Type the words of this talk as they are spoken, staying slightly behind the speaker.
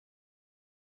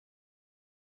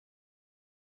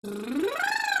Bella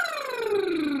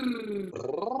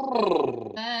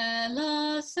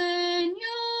Senora.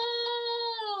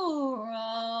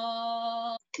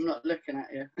 I'm not looking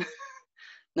at you.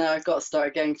 No, I've got to start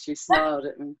again because you smiled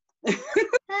at me.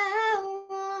 How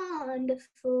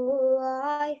wonderful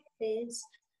life is.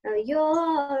 Now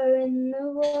you're in the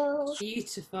world.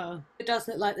 Beautiful. It does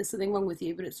look like there's something wrong with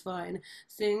you, but it's fine.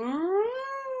 Sing.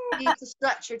 You need to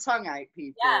stretch your tongue out,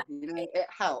 people. Yeah. You know, it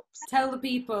helps. Tell the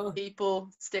people. People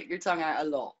stick your tongue out a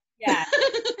lot. Yeah.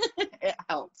 It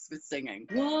helps with singing.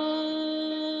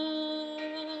 Whoa,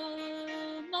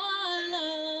 my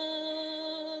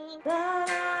love.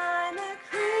 I'm a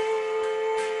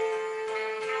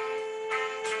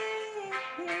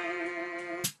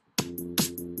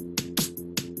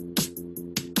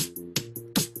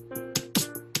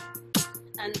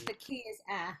And the key is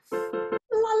F. La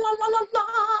la la la la.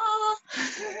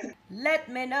 Let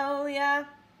me know ya.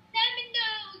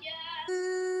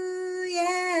 Ooh,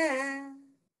 yeah.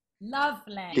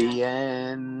 Lovely. The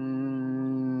end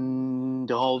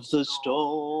of the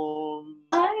storm.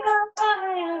 I got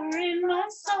fire in my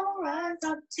soul, rise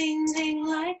up, ting ting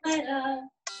like glitter.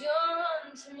 You're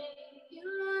onto me,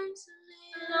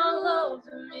 all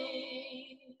over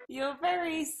me. You're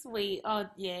very sweet,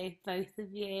 aren't you? Both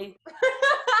of you.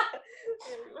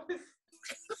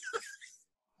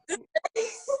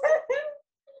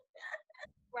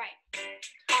 Right.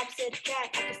 Opposite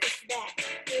track, I just listen to that.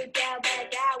 Good gal, bad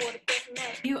gal, what a different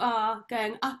man. You are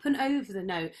going up and over the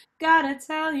note. Gotta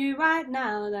tell you right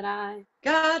now that I.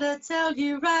 Gotta tell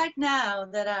you right now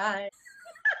that I.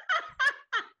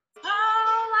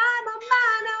 Oh, I'm a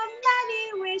man of many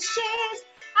wishes.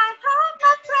 I hope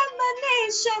my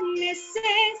premonition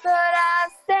misses. But I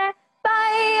set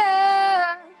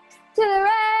fire to the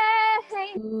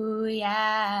rain. Ooh,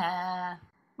 yeah.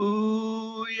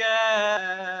 Ooh,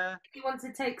 yeah. You want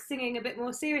to take singing a bit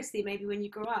more seriously, maybe when you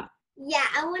grow up? Yeah,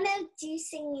 I want to do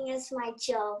singing as my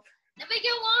job. Never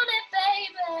you want it,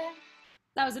 baby.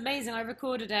 That was amazing. I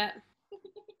recorded it.